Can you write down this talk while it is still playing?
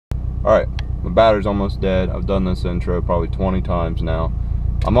Alright, my battery's almost dead. I've done this intro probably 20 times now.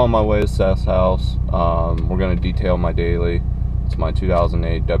 I'm on my way to Seth's house. We're going to detail my daily. It's my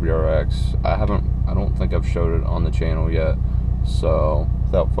 2008 WRX. I don't think I've showed it on the channel yet. So,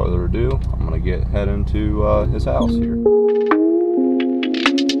 without further ado, I'm going to head into his house here.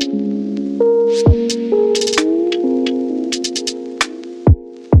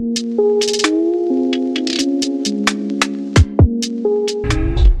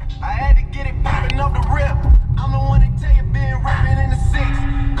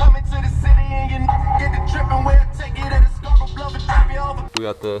 We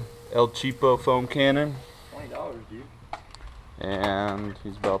got the El Cheapo foam cannon. $20, dude. And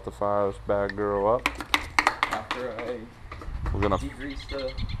he's about to fire this bad girl up. After we're gonna degrease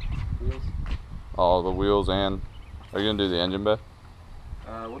the wheels. All the wheels, and are you gonna do the engine bay?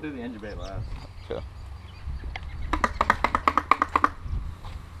 We'll do the engine bay last. Okay.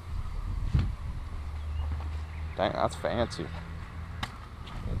 Dang, that's fancy.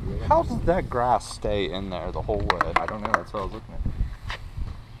 How does that grass stay in there the whole way? I don't know, that's what I was looking at.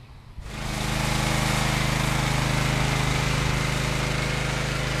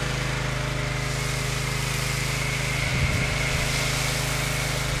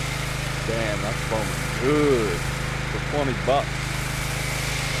 Damn, that's foaming good for 20 bucks.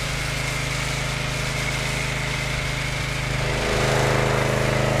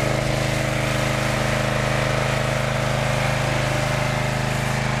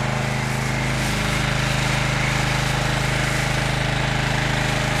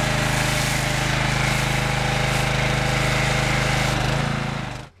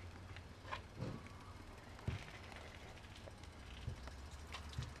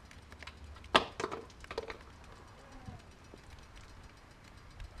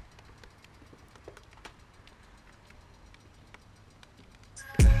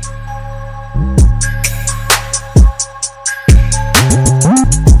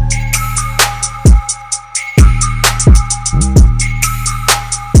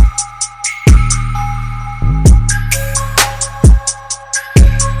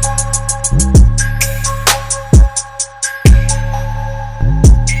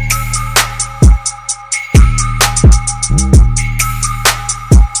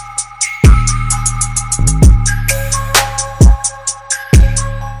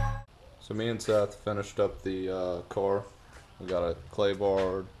 So me and Seth finished up the car. We got a clay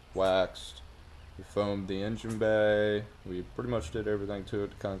bar, waxed, we foamed the engine bay, we pretty much did everything to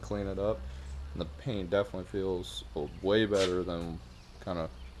it to kind of clean it up. And the paint definitely feels way better than kind of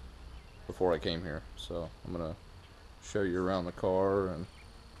before I came here. So I'm going to show you around the car and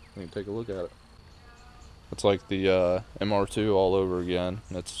you can take a look at it. It's like the MR2 all over again.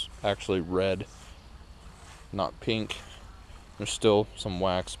 It's actually red, not pink. There's still some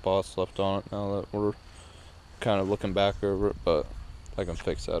wax spots left on it now that we're kind of looking back over it, but I can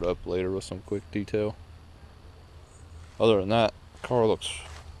fix that up later with some quick detail. Other than that, the car looks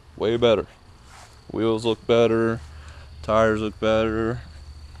way better. Wheels look better, tires look better,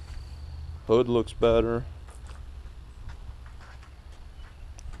 hood looks better.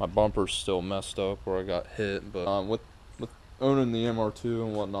 My bumper's still messed up where I got hit, but with owning the MR2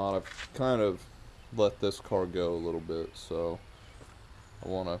 and whatnot, I've kind of let this car go a little bit, so I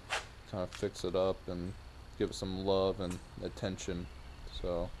want to kind of fix it up and give it some love and attention.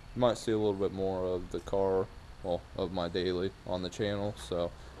 So you might see a little bit more of the car, well, of my daily on the channel. So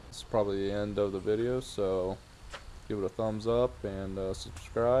it's probably the end of the video, so give it a thumbs up and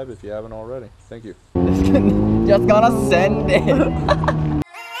subscribe if you haven't already. Thank you. Just gonna send it.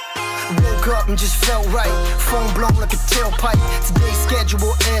 Woke up and just felt right. Phone blown like a tailpipe. Today's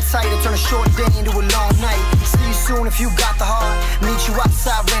schedule airtight. I turn a short day into a long night. See you soon if you got the heart. Meet you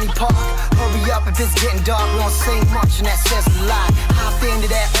outside Rennie Park. Hurry up if it's getting dark. We don't say much and that says a lot. Hop into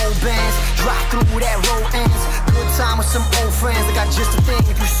that old Benz. Drive through that road ends. Good time with some old friends. I got just a thing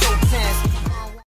if you so tense.